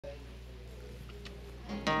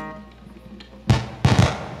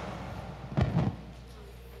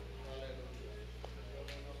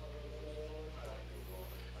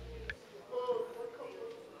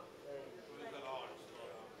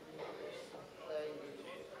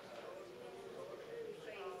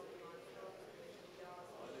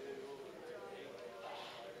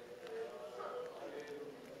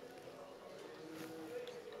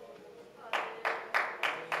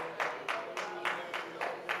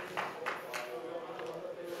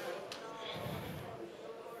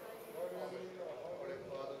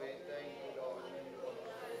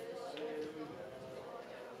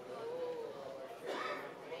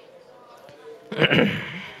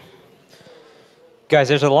Guys,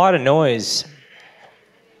 there's a lot of noise,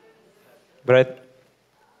 but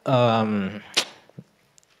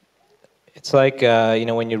it's like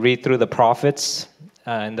when you read through the prophets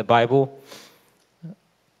in the Bible,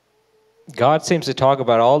 God seems to talk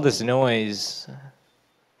about all this noise,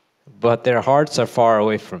 but their hearts are far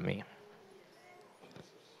away from me.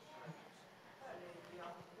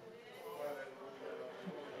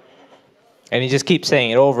 And he just keeps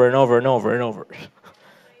saying it over and over and over and over.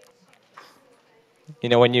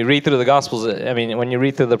 When you read through the Gospels, when you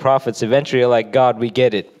read through the prophets, eventually you're like, God, we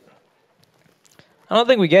get it. I don't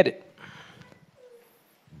think we get it.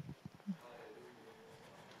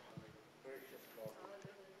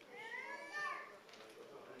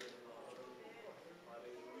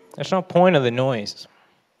 There's no point of the noise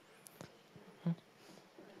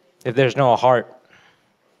if there's no heart.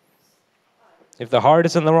 If the heart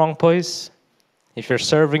is in the wrong place, if you're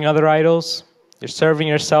serving other idols, you're serving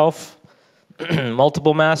yourself,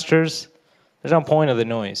 multiple masters, there's no point of the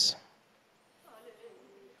noise.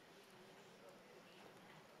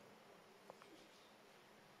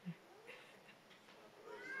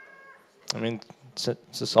 It's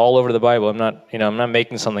just all over the Bible. I'm not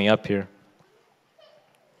making something up here.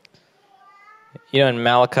 In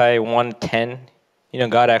Malachi 1:10,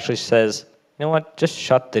 God actually says, you know what? Just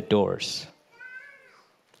shut the doors.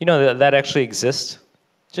 That actually exists.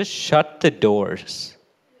 Just shut the doors.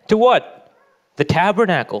 To what? The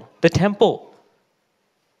tabernacle, the temple.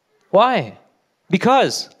 Why?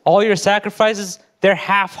 Because all your sacrifices, they're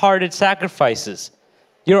half-hearted sacrifices.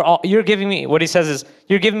 You're giving me, what he says is,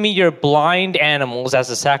 you're giving me your blind animals as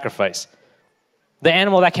a sacrifice. The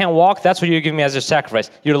animal that can't walk, that's what you're giving me as a sacrifice.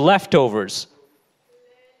 Your leftovers.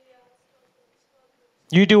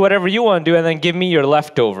 You do whatever you want to do and then give me your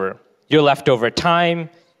leftover. Your leftover time,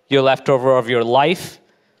 your leftover of your life.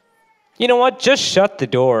 You know what? Just shut the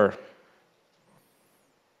door.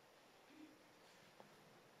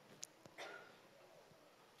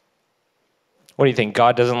 What do you think?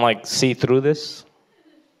 God doesn't see through this?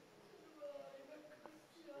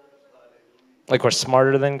 Like we're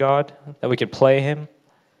smarter than God? That we could play him?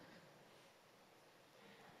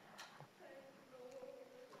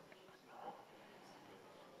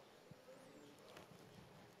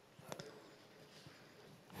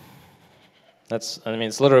 It's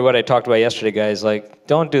literally what I talked about yesterday, guys.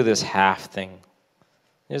 Don't do this half thing.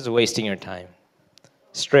 You're just wasting your time.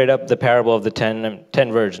 Straight up the parable of the 10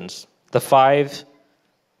 virgins. The 5,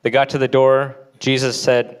 they got to the door. Jesus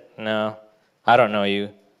said, no, I don't know you.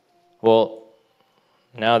 Well,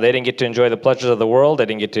 now they didn't get to enjoy the pleasures of the world. They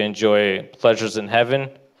didn't get to enjoy pleasures in heaven.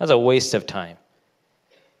 That's a waste of time.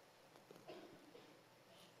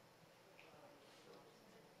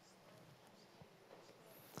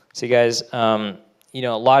 See, guys, a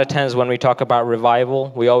lot of times when we talk about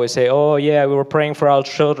revival, we always say, oh, yeah, we were praying for our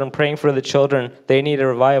children, praying for the children. They need a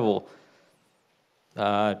revival.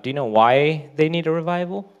 Do you know why they need a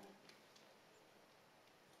revival?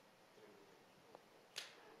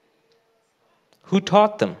 Who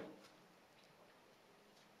taught them?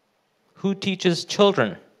 Who teaches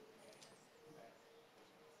children?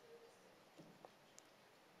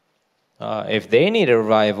 If they need a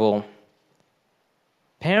revival,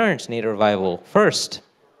 parents need a revival first.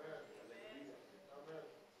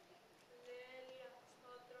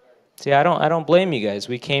 See, I don't blame you guys.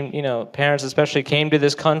 We came, parents especially came to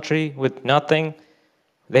this country with nothing.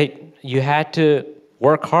 You had to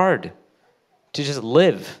work hard to just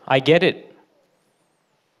live. I get it.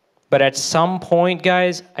 But at some point,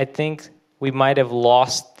 guys, I think we might have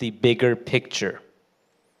lost the bigger picture.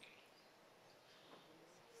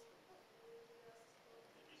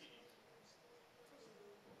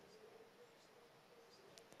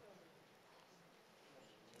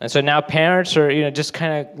 And so now parents are, just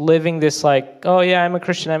kind of living this oh yeah, I'm a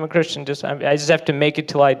Christian. I just have to make it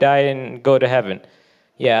till I die and go to heaven.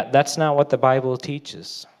 Yeah, that's not what the Bible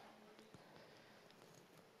teaches.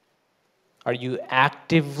 Are you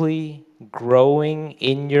actively growing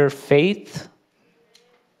in your faith?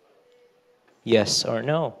 Yes or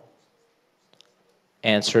no?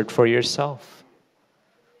 Answer it for yourself.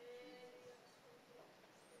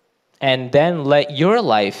 And then let your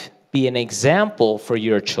life be an example for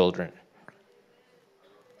your children.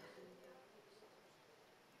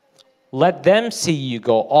 Let them see you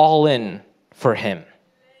go all in for him.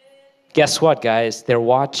 Guess what, guys? They're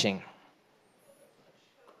watching.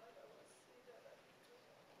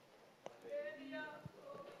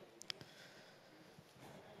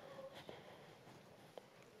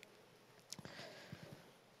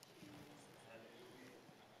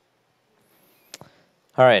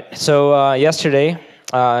 All right, so yesterday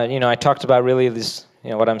I talked about really this,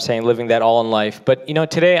 what I'm saying, living that all in life. But,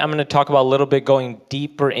 today I'm going to talk about a little bit going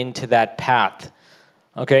deeper into that path.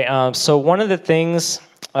 Okay, so one of the things,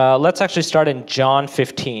 let's actually start in John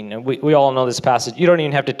 15. And we all know this passage. You don't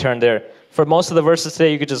even have to turn there. For most of the verses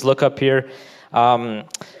today, you could just look up here. And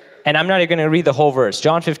I'm not even going to read the whole verse.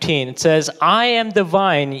 John 15, it says, I am the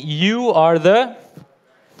vine, you are the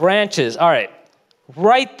branches. All right,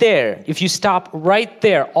 right there, if you stop right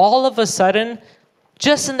there, all of a sudden,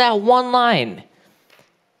 just in that one line,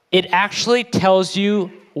 it actually tells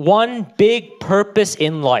you one big purpose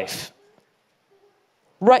in life.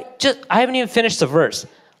 Right, I haven't even finished the verse.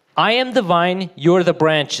 I am the vine, you're the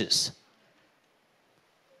branches.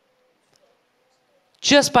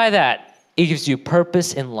 Just by that, it gives you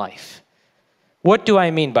purpose in life. What do I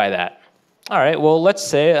mean by that? All right, well, let's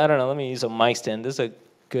say, I don't know, let me use a mic stand. This is a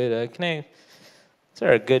good, is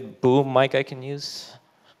there a good boom mic I can use?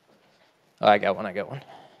 Oh, I got one. All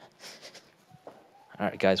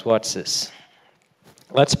right, guys, watch this.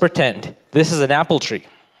 Let's pretend this is an apple tree,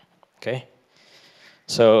 okay?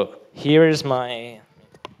 So here is my...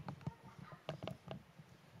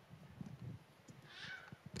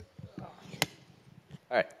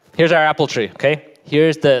 All right, here's our apple tree, okay?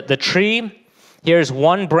 Here's the tree. Here's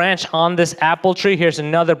one branch on this apple tree. Here's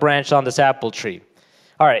another branch on this apple tree.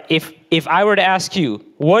 All right, if I were to ask you,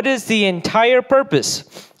 what is the entire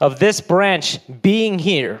purpose of this branch being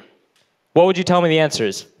here? What would you tell me the answer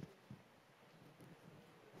is?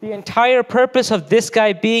 The entire purpose of this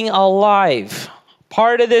guy being alive,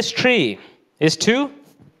 part of this tree, is to?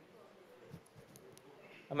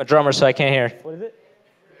 I'm a drummer, so I can't hear. What is it?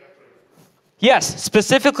 Yes,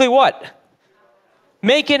 specifically what?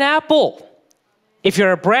 Make an apple. If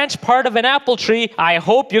you're a branch part of an apple tree, I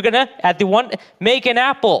hope you're going to, make an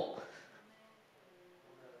apple.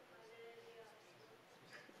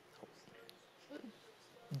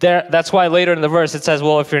 That's why later in the verse it says,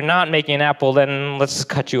 well, if you're not making an apple, then let's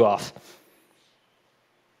cut you off.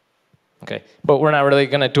 Okay, but we're not really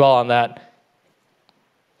going to dwell on that.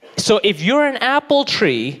 So if you're an apple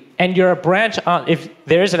tree and you're a branch on,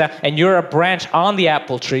 and you're a branch on the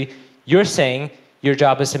apple tree, you're saying your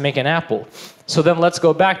job is to make an apple. So then let's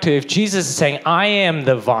go back to if Jesus is saying, I am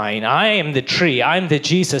the vine, I am the tree, I'm the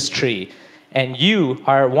Jesus tree, and you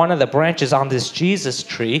are one of the branches on this Jesus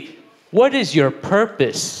tree, what is your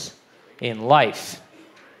purpose in life?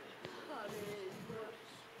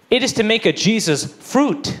 It is to make a Jesus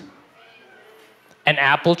fruit. An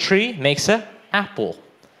apple tree makes an apple.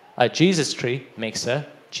 A Jesus tree makes a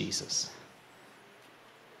Jesus.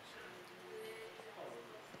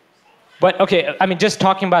 But okay, just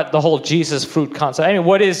talking about the whole Jesus fruit concept.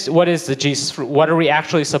 What is the Jesus fruit? What are we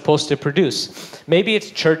actually supposed to produce? Maybe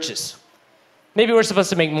it's churches. Maybe we're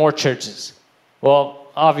supposed to make more churches. Well,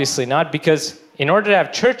 obviously not, because in order to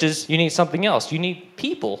have churches, you need something else. You need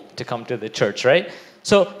people to come to the church, right?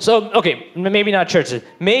 So okay, maybe not churches.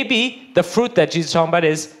 Maybe the fruit that Jesus is talking about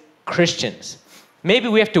is Christians. Maybe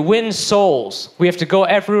we have to win souls. We have to go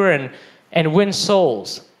everywhere and win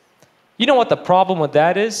souls. You know what the problem with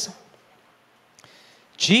that is?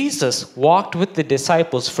 Jesus walked with the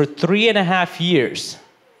disciples for 3.5 years.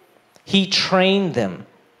 He trained them,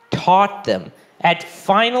 taught them. And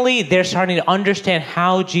finally, they're starting to understand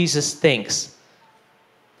how Jesus thinks.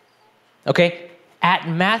 Okay? At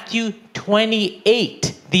Matthew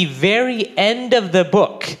 28, the very end of the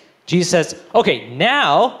book, Jesus says, okay,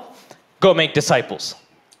 now go make disciples.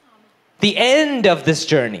 The end of this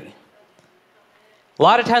journey. A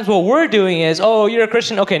lot of times what we're doing is, oh, you're a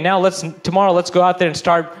Christian? Okay, now tomorrow let's go out there and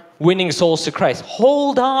start winning souls to Christ.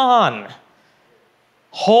 Hold on.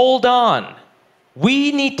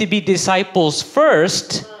 We need to be disciples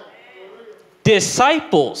first.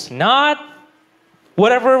 Disciples, not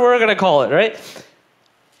whatever we're going to call it, right?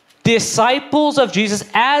 Disciples of Jesus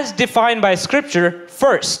as defined by Scripture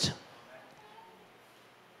first.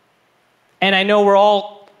 And I know we're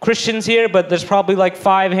all Christians here, but there's probably like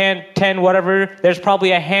 10, whatever. There's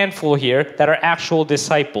probably a handful here that are actual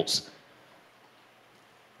disciples.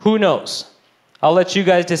 Who knows? I'll let you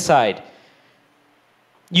guys decide.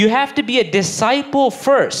 You have to be a disciple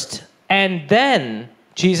first, and then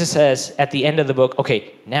Jesus says at the end of the book,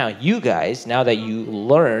 okay, now you guys, now that you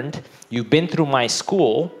learned, you've been through my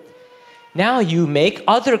school, now you make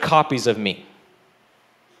other copies of me.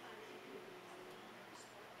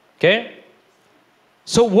 Okay?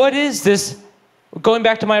 So what is this, going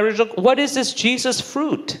back to my original, what is this Jesus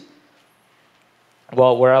fruit?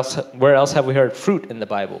 Well, where else have we heard fruit in the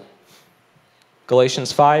Bible?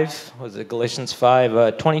 Galatians 5, was it Galatians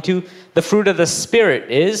 5:22? The fruit of the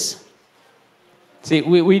Spirit is, see,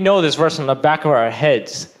 we know this verse on the back of our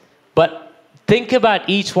heads, but Think about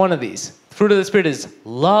each one of these. Fruit of the Spirit is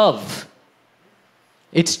love.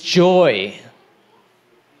 It's joy.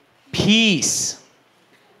 Peace.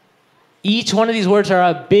 Each one of these words are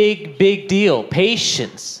a big, big deal.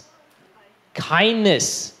 Patience.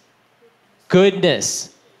 Kindness.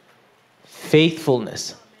 Goodness.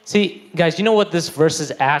 Faithfulness. See, guys, you know what this verse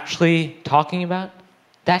is actually talking about?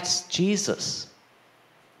 That's Jesus.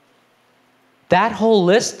 That whole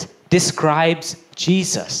list describes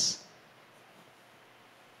Jesus.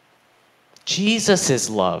 Jesus is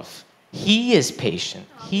love. He is patient.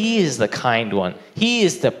 He is the kind one. He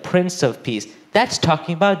is the Prince of Peace. That's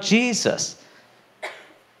talking about Jesus.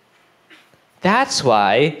 That's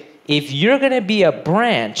why if you're going to be a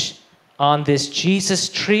branch on this Jesus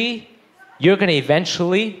tree, you're going to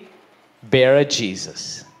eventually bear a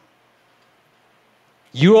Jesus.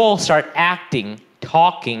 You all start acting,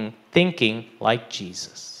 talking, thinking like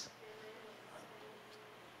Jesus.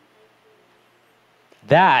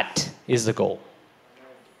 That is the goal.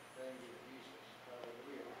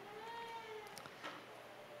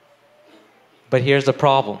 But here's the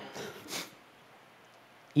problem.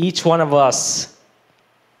 Each one of us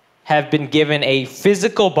have been given a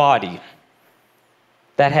physical body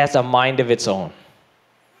that has a mind of its own.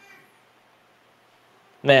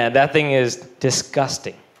 Man, that thing is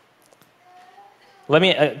disgusting. Can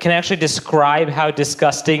I actually describe how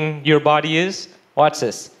disgusting your body is? Watch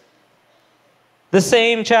this. The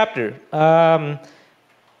same chapter,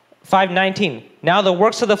 5:19. Now the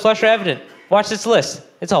works of the flesh are evident. Watch this list.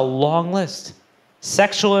 It's a long list.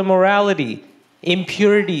 Sexual immorality,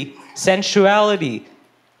 impurity, sensuality,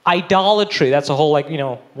 idolatry. That's a whole,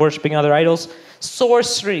 worshiping other idols.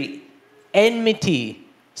 Sorcery, enmity,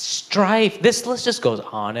 strife. This list just goes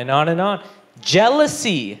on and on and on.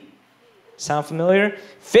 Jealousy. Sound familiar?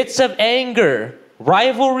 Fits of anger,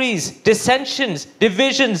 rivalries, dissensions,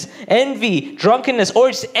 divisions, envy, drunkenness,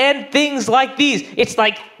 orgies, and things like these. It's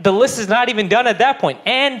like the list is not even done at that point.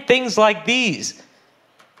 And things like these.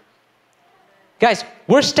 Guys,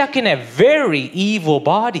 we're stuck in a very evil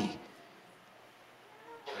body.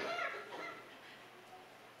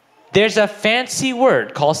 There's a fancy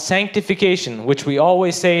word called sanctification, which we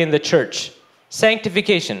always say in the church.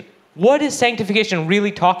 Sanctification. What is sanctification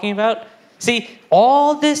really talking about? See,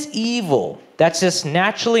 all this evil that's just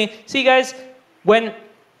naturally... See, guys, when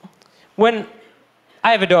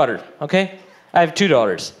I have a daughter, okay? I have 2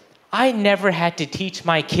 daughters. I never had to teach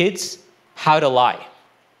my kids how to lie.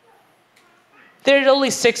 They're only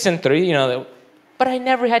 6 and 3, but I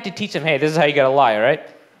never had to teach them, hey, this is how you gotta lie, all right?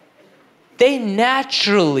 They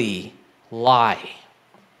naturally lie.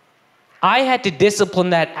 I had to discipline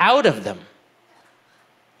that out of them.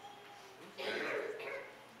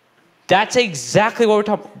 That's exactly what we're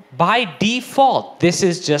talking about. By default, this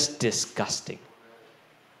is just disgusting.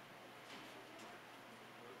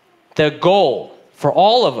 The goal for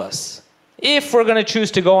all of us, if we're going to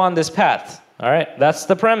choose to go on this path, all right, that's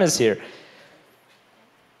the premise here,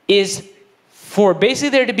 is for basically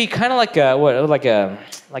there to be kind of like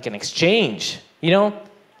an exchange.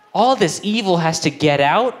 All this evil has to get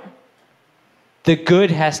out. The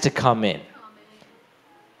good has to come in.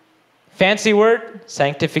 Fancy word,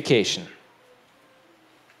 sanctification.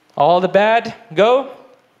 All the bad, go.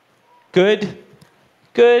 Good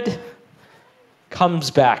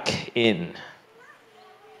comes back in.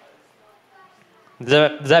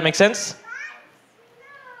 Does that make sense?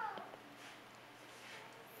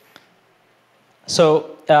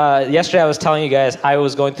 So yesterday I was telling you guys I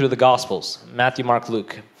was going through the Gospels, Matthew, Mark,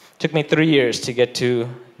 Luke. It took me 3 years to get to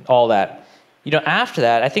all that. After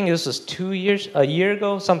that, I think this was a year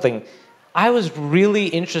ago, something, I was really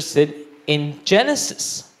interested in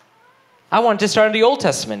Genesis. I wanted to start in the Old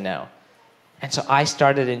Testament now. And so I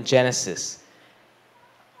started in Genesis.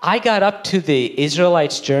 I got up to the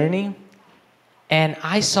Israelites' journey, and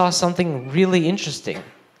I saw something really interesting.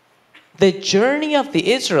 The journey of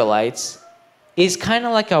the Israelites is kind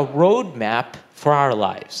of like a roadmap for our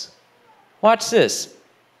lives. Watch this.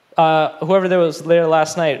 Whoever was there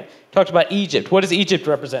last night talked about Egypt. What does Egypt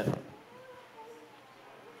represent?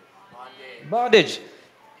 Bondage.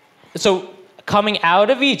 So coming out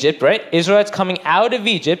of Egypt, right? Israelites coming out of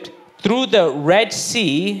Egypt through the Red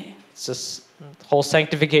Sea. It's this whole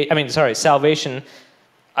salvation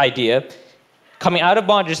idea. Coming out of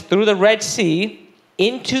bondage through the Red Sea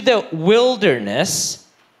into the wilderness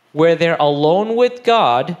where they're alone with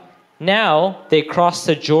God. Now they cross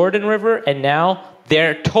the Jordan River, and now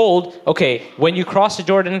they're told, okay, when you cross the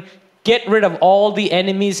Jordan, get rid of all the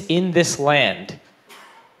enemies in this land.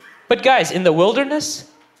 But guys, in the wilderness,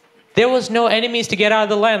 there was no enemies to get out of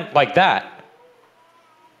the land like that.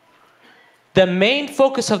 The main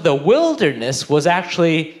focus of the wilderness was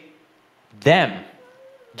actually them,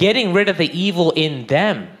 getting rid of the evil in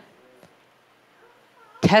them,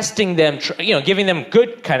 testing them, giving them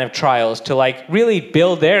good kind of trials to like really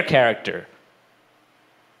build their character.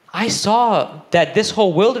 I saw that this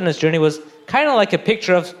whole wilderness journey was kind of like a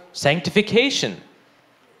picture of sanctification.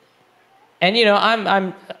 And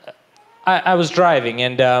I was driving,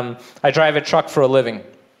 and I drive a truck for a living.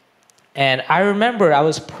 And I remember I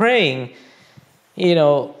was praying,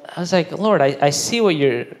 I was like, Lord, I see what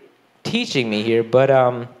you're teaching me here, but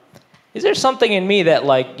is there something in me that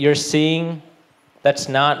like you're seeing that's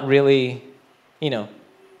not really,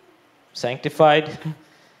 sanctified? Is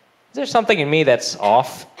there something in me that's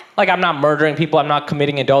off? Like I'm not murdering people, I'm not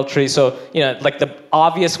committing adultery, so, like the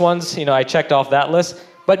obvious ones, I checked off that list,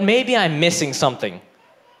 but maybe I'm missing something.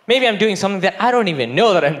 Maybe I'm doing something that I don't even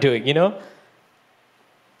know that I'm doing,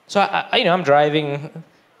 So, I'm driving,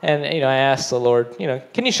 and, I asked the Lord,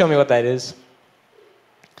 can you show me what that is?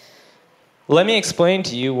 Let me explain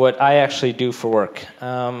to you what I actually do for work.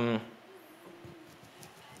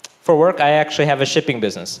 For work, I actually have a shipping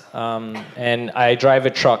business, and I drive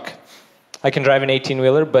a truck. I can drive an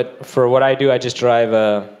 18-wheeler, but for what I do, I just drive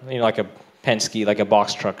like a Penske, like a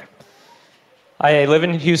box truck. I live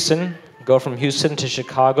in Houston, go from Houston to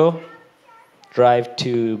Chicago, drive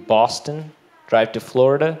to Boston, drive to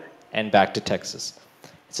Florida, and back to Texas.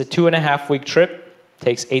 It's a 2.5-week trip,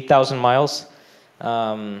 takes 8,000 miles,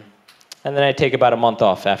 and then I take about a month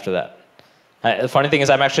off after that. The funny thing is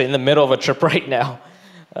I'm actually in the middle of a trip right now.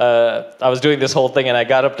 I was doing this whole thing, and I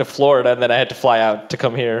got up to Florida, and then I had to fly out to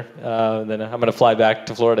come here. Then I'm going to fly back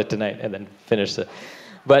to Florida tonight and then finish it.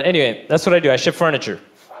 But anyway, that's what I do. I ship furniture,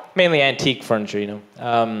 mainly antique furniture,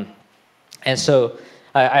 And so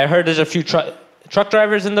I heard there's a few truck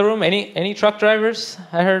drivers in the room. Any truck drivers?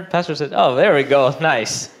 I heard Pastor said, oh, there we go.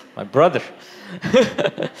 Nice. My brother.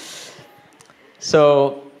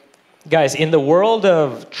 So, guys, in the world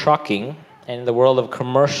of trucking and in the world of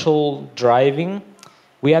commercial driving,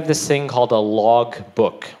 we have this thing called a log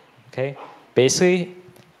book, okay? Basically,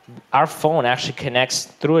 our phone actually connects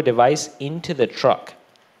through a device into the truck,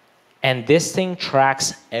 and this thing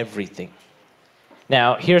tracks everything.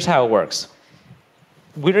 Now, here's how it works.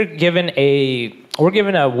 We're given a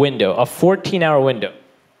window, a 14-hour window.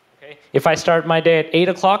 Okay? If I start my day at 8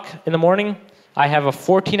 o'clock in the morning, I have a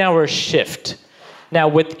 14-hour shift. Now,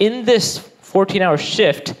 within this 14-hour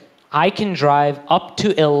shift, I can drive up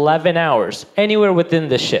to 11 hours, anywhere within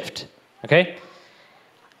the shift, okay?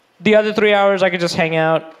 The other 3 hours, I could just hang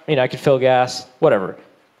out, I could fill gas, whatever.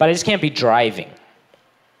 But I just can't be driving.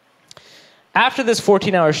 After this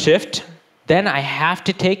 14-hour shift, then I have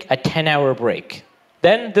to take a 10-hour break.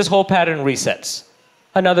 Then this whole pattern resets.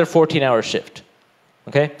 Another 14-hour shift,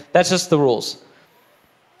 okay? That's just the rules.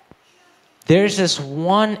 There's this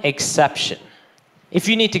one exception. If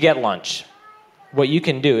you need to get lunch, what you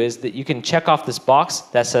can do is that you can check off this box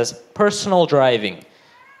that says personal driving.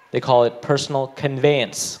 They call it personal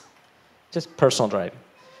conveyance. Just personal driving.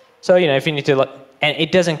 So, if you need to, and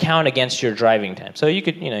it doesn't count against your driving time. So you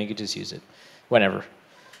could just use it whenever.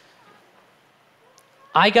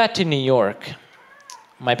 I got to New York.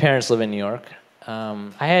 My parents live in New York.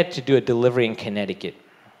 I had to do a delivery in Connecticut.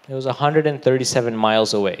 It was 137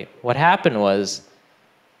 miles away. What happened was,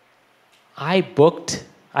 I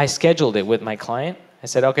scheduled it with my client. I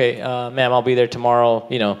said, okay, ma'am, I'll be there tomorrow,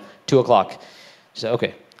 2 o'clock. She said,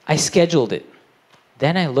 okay. I scheduled it.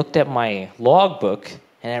 Then I looked at my logbook,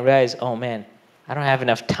 and I realized, oh, man, I don't have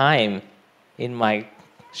enough time in my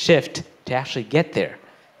shift to actually get there.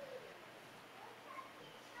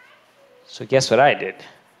 So guess what I did?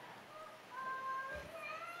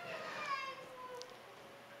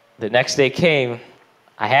 The next day came.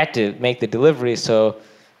 I had to make the delivery, so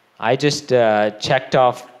I just checked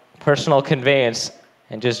off personal conveyance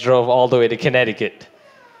and just drove all the way to Connecticut.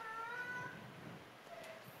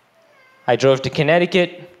 I drove to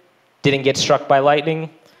Connecticut, didn't get struck by lightning,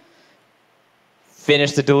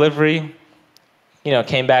 finished the delivery,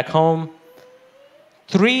 came back home.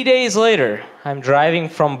 3 days later, I'm driving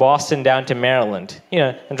from Boston down to Maryland.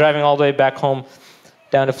 I'm driving all the way back home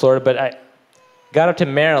down to Florida, but I got up to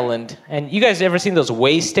Maryland, and you guys ever seen those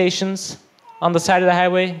weigh stations on the side of the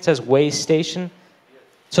highway? It says weigh station.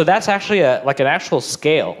 So that's actually like an actual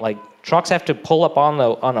scale. Like trucks have to pull up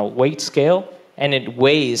on a weight scale, and it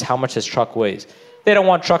weighs how much this truck weighs. They don't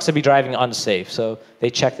want trucks to be driving unsafe, so they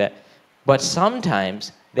check that. But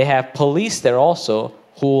sometimes they have police there also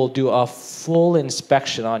who will do a full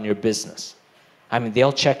inspection on your business. I mean,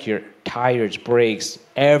 they'll check your tires, brakes,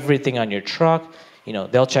 everything on your truck.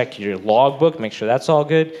 They'll check your logbook, make sure that's all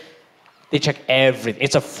good. They check everything.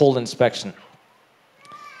 It's a full inspection.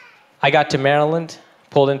 I got to Maryland,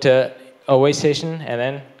 pulled into a way station, and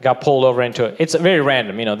then got pulled over into it. It's very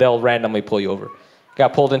random, they'll randomly pull you over.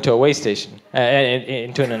 Got pulled into a way station,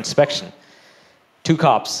 into an inspection. 2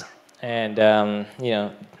 cops, and,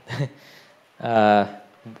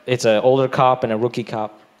 it's an older cop and a rookie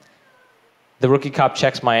cop. The rookie cop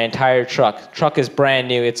checks my entire truck. Truck is brand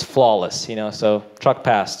new, it's flawless, so truck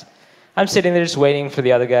passed. I'm sitting there just waiting for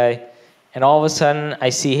the other guy, and all of a sudden, I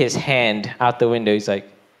see his hand out the window. He's like,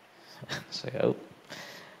 oh.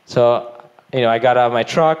 So, I got out of my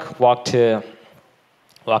truck, walked to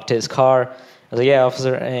his car. I was like, yeah,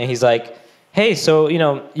 officer. And he's like, hey, so,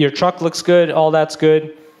 your truck looks good, all that's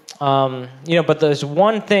good. But there's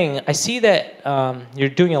one thing. I see that you're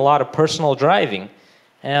doing a lot of personal driving.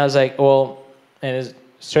 And I was like, well, and it's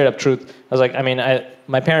straight up truth. I was like,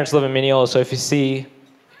 my parents live in Mineola, so if you see,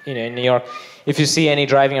 in New York, if you see any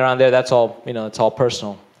driving around there, that's all, it's all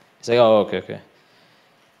personal. He's like, oh, okay.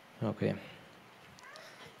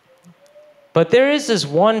 But there is this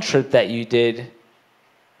one trip that you did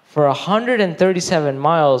for 137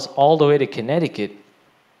 miles all the way to Connecticut.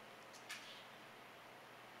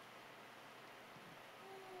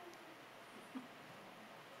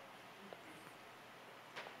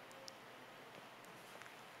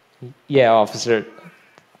 Yeah, officer,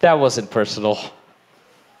 that wasn't personal.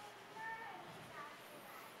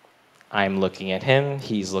 I'm looking at him,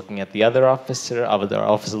 he's looking at the other officer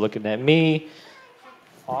looking at me.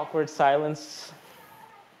 Awkward silence.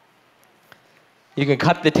 You can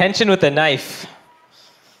cut the tension with a knife.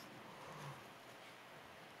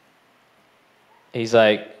 He's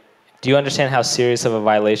like, do you understand how serious of a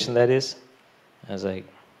violation that is? I was like,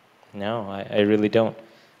 no, I really don't.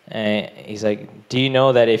 And he's like, do you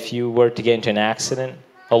know that if you were to get into an accident,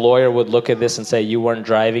 a lawyer would look at this and say you weren't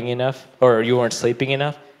driving enough or you weren't sleeping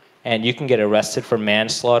enough, and you can get arrested for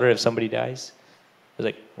manslaughter if somebody dies? I was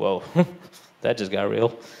like, whoa, that just got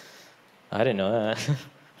real. I didn't know that.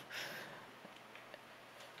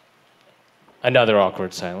 Another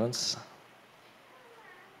awkward silence.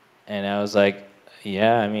 And I was like,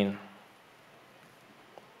 yeah,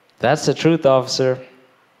 that's the truth, officer.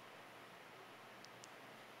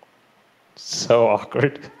 So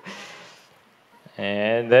awkward.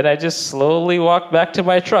 And then I just slowly walked back to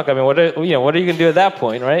my truck. What are you going to do at that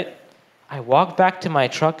point, right? I walked back to my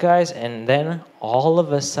truck, guys, and then all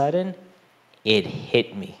of a sudden, it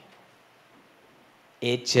hit me.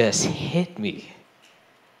 It just hit me.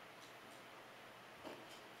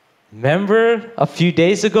 Remember a few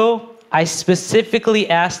days ago, I specifically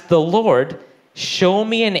asked the Lord, show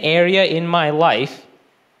me an area in my life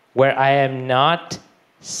where I am not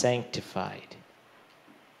sanctified.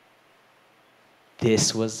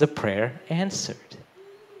 This was the prayer answered.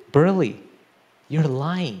 Burli, you're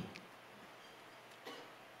lying.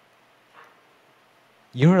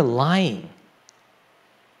 You're lying.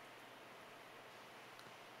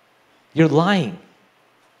 You're lying.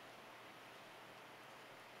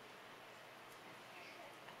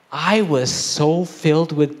 I was so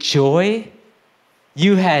filled with joy,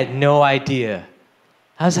 you had no idea.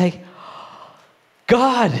 I was like,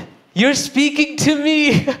 God, you're speaking to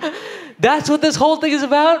me. That's what this whole thing is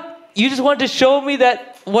about? You just wanted to show me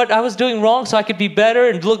that what I was doing wrong so I could be better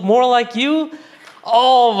and look more like you?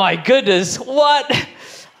 Oh my goodness, what?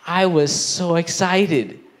 I was so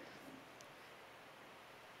excited.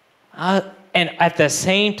 And at the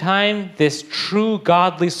same time, this true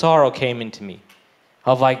godly sorrow came into me.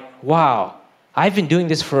 Of like, wow, I've been doing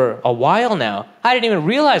this for a while now. I didn't even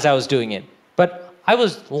realize I was doing it, but I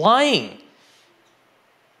was lying.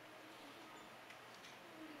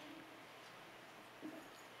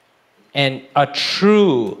 And a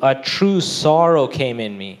true sorrow came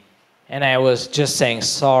in me. And I was just saying,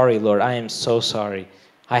 sorry, Lord, I am so sorry.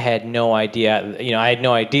 I had no idea. I had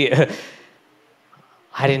no idea.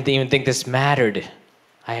 I didn't even think this mattered.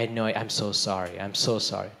 I'm so sorry. I'm so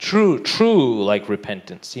sorry. True, like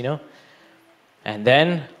repentance, And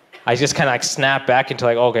then I just kind of like snapped back into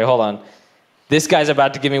like, okay, hold on. This guy's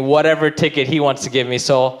about to give me whatever ticket he wants to give me.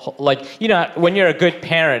 So like, when you're a good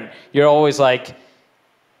parent, you're always like,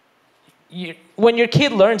 when your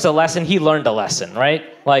kid learns a lesson, he learned a lesson, right?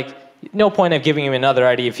 Like, no point of giving him another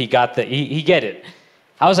idea if he got he get it.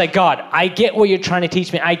 I was like, God, I get what you're trying to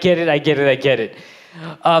teach me. I get it.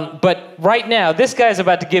 But right now, this guy's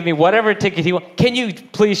about to give me whatever ticket he wants. Can you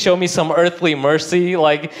please show me some earthly mercy?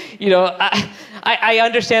 Like, I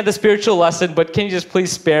understand the spiritual lesson, but can you just please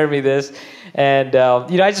spare me this? And,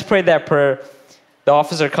 I just prayed that prayer. The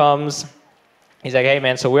officer comes. He's like, hey,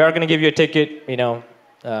 man, so we are going to give you a ticket.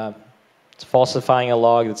 It's falsifying a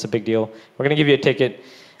log. That's a big deal. We're going to give you a ticket.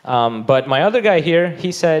 But my other guy here,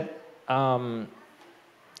 he said, don't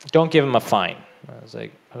give him a fine. I was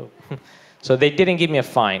like, oh. So they didn't give me a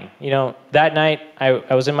fine. That night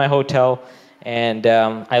I was in my hotel, and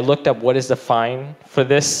I looked up what is the fine for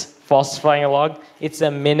this falsifying a log. It's a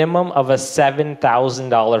minimum of a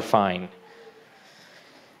 $7,000 fine.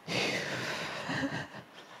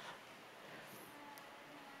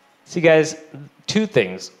 See, guys, two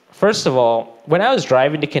things. First of all, when I was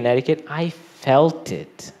driving to Connecticut, I felt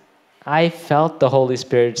it. I felt the Holy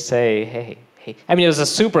Spirit say, hey. I mean, it was a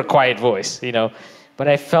super quiet voice, but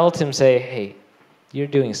I felt him say, hey, you're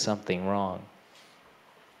doing something wrong.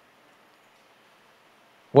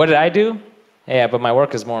 What did I do? Yeah, but my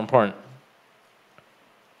work is more important.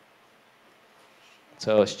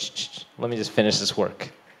 So let me just finish this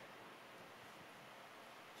work.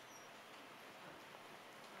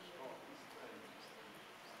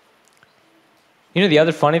 The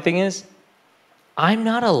other funny thing is, I'm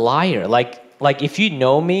not a liar. Like if you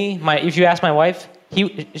know me, if you ask my wife,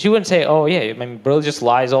 she wouldn't say, oh yeah, Burli just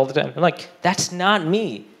lies all the time. I'm like, that's not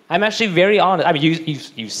me. I'm actually very honest. I mean,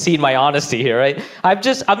 you've seen my honesty here, right? I'm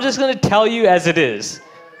just going to tell you as it is.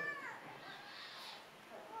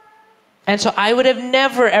 And so I would have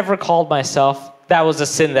never ever called myself that was a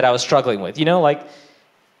sin that I was struggling with,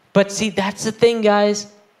 But see, that's the thing, guys.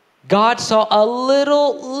 God saw a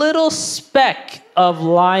little speck of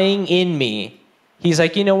lying in me. He's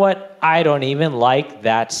like, you know what? I don't even like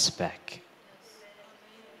that speck.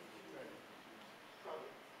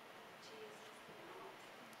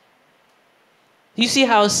 You see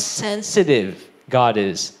how sensitive God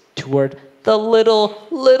is toward the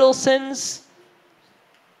little sins?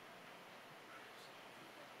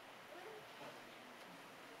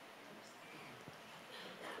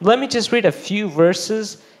 Let me just read a few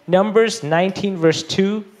verses. Numbers 19, verse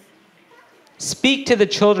 2. Speak to the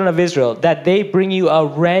children of Israel that they bring you a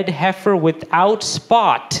red heifer without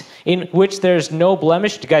spot, in which there's no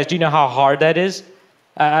blemish. Guys, do you know how hard that is?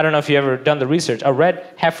 I don't know if you've ever done the research. A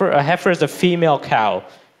heifer is a female cow,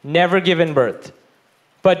 never given birth.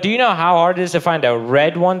 But do you know how hard it is to find a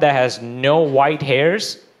red one that has no white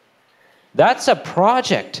hairs? That's a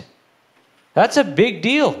project. That's a big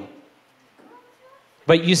deal.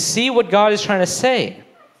 But you see what God is trying to say.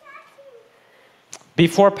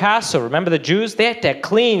 Before Passover, remember the Jews? They had to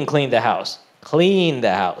clean the house. Clean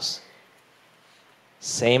the house.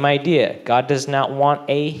 Same idea. God does not want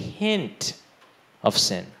a hint of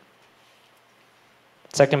sin.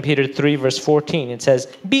 2 Peter 3, verse 14, it says,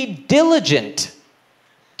 be diligent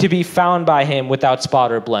to be found by him without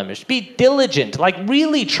spot or blemish. Be diligent, like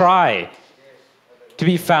really try to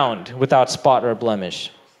be found without spot or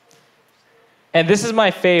blemish. And this is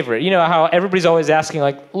my favorite. You know how everybody's always asking,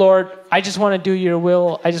 like, Lord, I just want to do your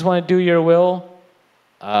will. I just want to do your will.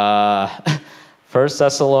 1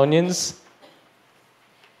 Thessalonians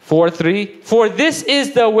 4:3. For this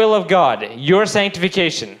is the will of God, your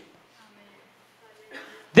sanctification.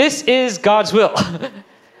 This is God's will.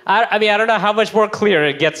 I don't know how much more clear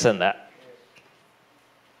it gets than that.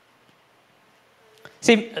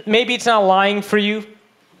 See, maybe it's not lying for you.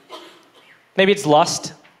 Maybe it's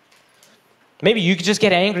lust. Maybe you could just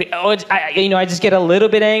get angry. I just get a little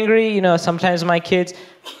bit angry, sometimes my kids.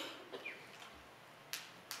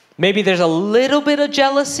 Maybe there's a little bit of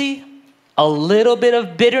jealousy, a little bit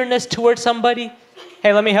of bitterness towards somebody.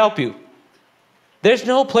 Hey, let me help you. There's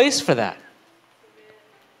no place for that.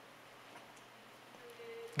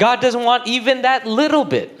 God doesn't want even that little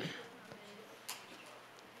bit.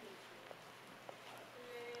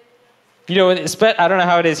 I don't know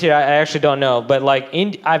how it is here. I actually don't know. But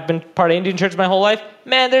I've been part of Indian church my whole life.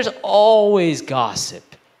 Man, there's always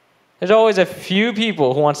gossip. There's always a few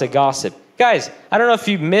people who wants to gossip. Guys, I don't know if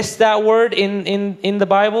you missed that word in the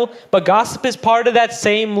Bible, but gossip is part of that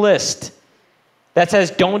same list that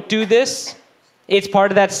says don't do this. It's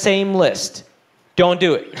part of that same list. Don't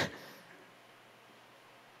do it.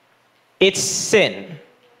 It's sin.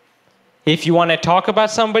 If you want to talk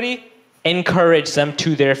about somebody, encourage them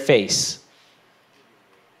to their face.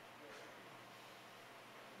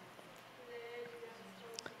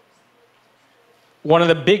 One of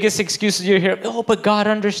the biggest excuses you hear, oh, but God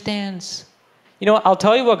understands. I'll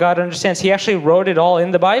tell you what God understands. He actually wrote it all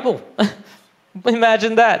in the Bible.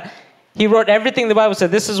 Imagine that. He wrote everything the Bible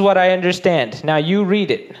said. This is what I understand. Now you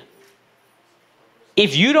read it.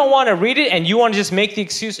 If you don't want to read it and you want to just make the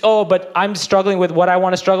excuse, oh, but I'm struggling with what I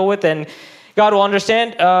want to struggle with and God will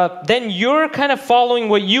understand, then you're kind of following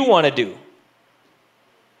what you want to do.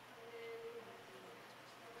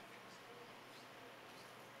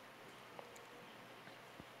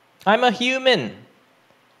 I'm a human.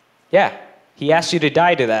 Yeah, he asked you to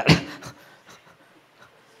die to that.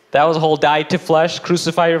 That was a whole die to flesh,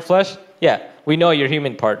 crucify your flesh. Yeah, we know your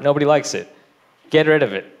human part. Nobody likes it. Get rid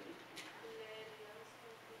of it.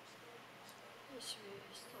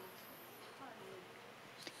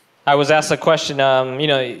 I was asked a question,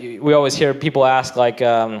 we always hear people ask like,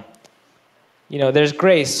 there's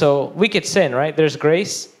grace, so we could sin, right? There's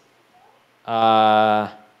grace?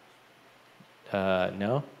 No.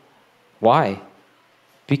 Why?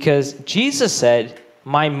 Because Jesus said,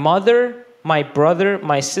 my mother, my brother,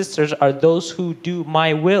 my sisters are those who do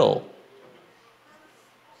my will.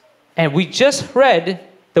 And we just read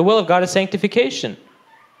the will of God is sanctification.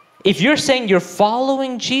 If you're saying you're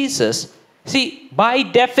following Jesus, see, by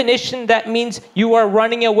definition, that means you are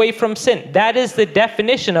running away from sin. That is the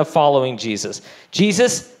definition of following Jesus.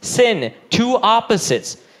 Jesus, sin, two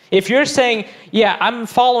opposites. If you're saying, yeah, I'm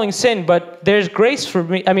following sin, but there's grace for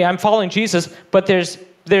me. I'm following Jesus, but there's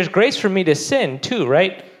grace for me to sin too,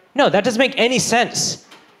 right? No, that doesn't make any sense.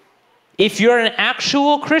 If you're an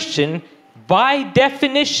actual Christian, by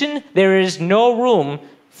definition, there is no room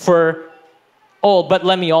for, oh, but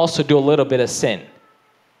let me also do a little bit of sin.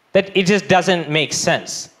 That it just doesn't make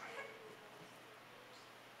sense.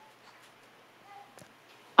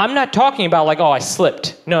 I'm not talking about like, oh, I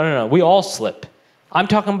slipped. No. We all slip. I'm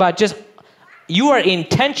talking about just, you are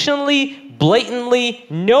intentionally, blatantly,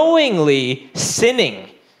 knowingly sinning.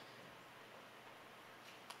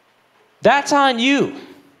 That's on you.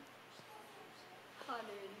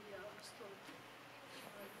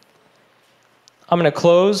 I'm going to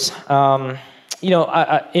close.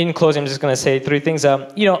 In closing, I'm just going to say three things.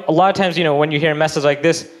 A lot of times, when you hear a message like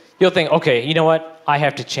this, you'll think, okay, you know what? I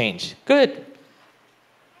have to change. Good.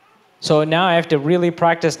 So now I have to really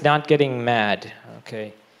practice not getting mad.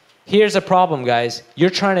 Okay. Here's a problem, guys. You're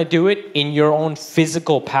trying to do it in your own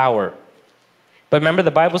physical power. But remember,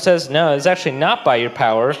 the Bible says, no, it's actually not by your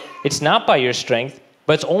power. It's not by your strength,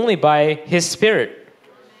 but it's only by His Spirit.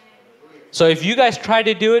 So if you guys try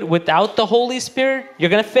to do it without the Holy Spirit, you're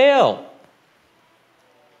going to fail.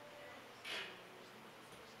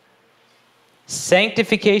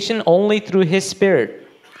 Sanctification only through His Spirit.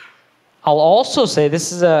 I'll also say,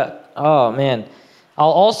 I'll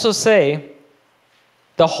also say,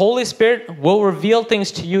 the Holy Spirit will reveal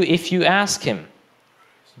things to you if you ask Him.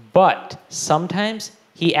 But sometimes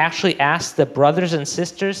He actually asks the brothers and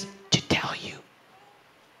sisters to tell you.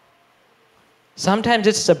 Sometimes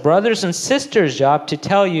it's the brothers and sisters' job to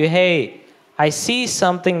tell you, hey, I see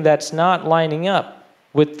something that's not lining up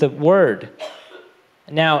with the Word.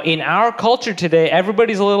 Now, in our culture today,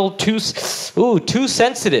 everybody's a little too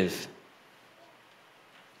sensitive.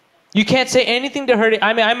 You can't say anything to hurt it.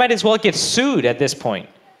 I might as well get sued at this point.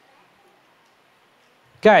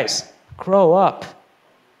 Guys, grow up.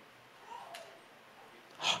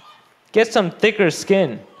 Get some thicker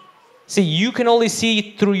skin. See, you can only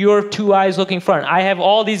see through your two eyes looking front. I have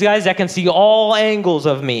all these guys that can see all angles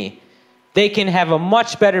of me. They can have a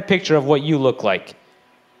much better picture of what you look like.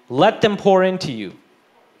 Let them pour into you.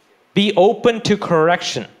 Be open to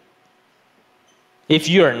correction. If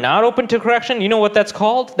you're not open to correction, you know what that's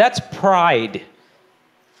called? That's pride.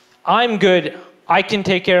 I'm good. I can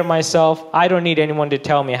take care of myself. I don't need anyone to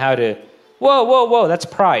tell me how to. Whoa. That's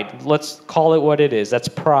pride. Let's call it what it is. That's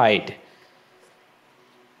pride.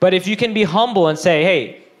 But if you can be humble and say,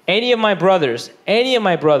 hey, any of my brothers,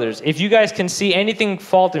 if you guys can see anything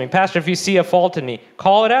fault in me, Pastor, if you see a fault in me,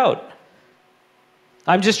 call it out.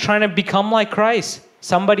 I'm just trying to become like Christ.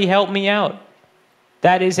 Somebody help me out.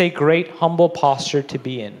 That is a great humble posture to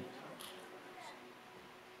be in.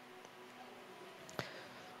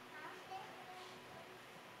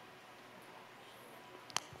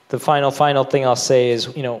 The final thing I'll say is,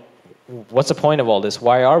 what's the point of all this?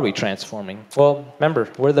 Why are we transforming? Well, remember,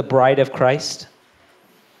 we're the bride of Christ.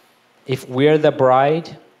 If we're the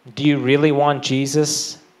bride, do you really want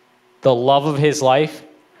Jesus, the love of His life,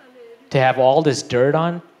 to have all this dirt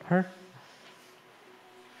on her?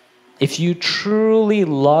 If you truly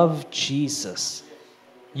love Jesus,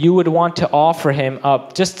 you would want to offer Him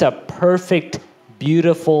up just a perfect,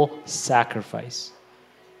 beautiful sacrifice.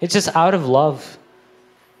 It's just out of love.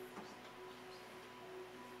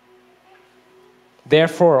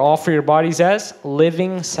 Therefore, offer your bodies as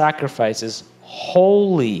living sacrifices,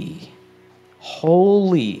 holy,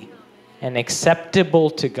 and acceptable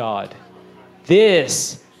to God.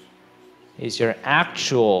 This is your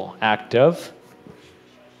actual act of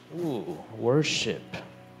worship.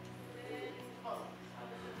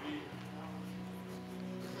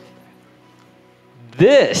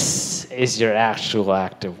 This is your actual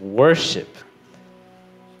act of worship.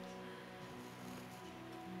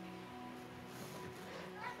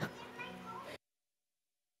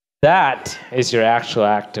 That is your actual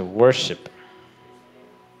act of worship.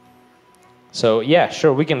 So yeah,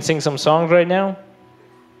 sure, we can sing some songs right now.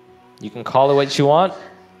 You can call it what you want.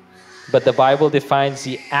 But the Bible defines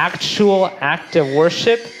the actual act of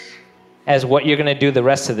worship as what you're going to do the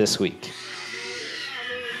rest of this week.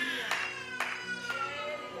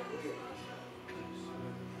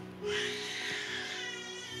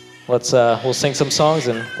 We'll sing some songs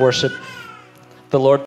and worship the Lord.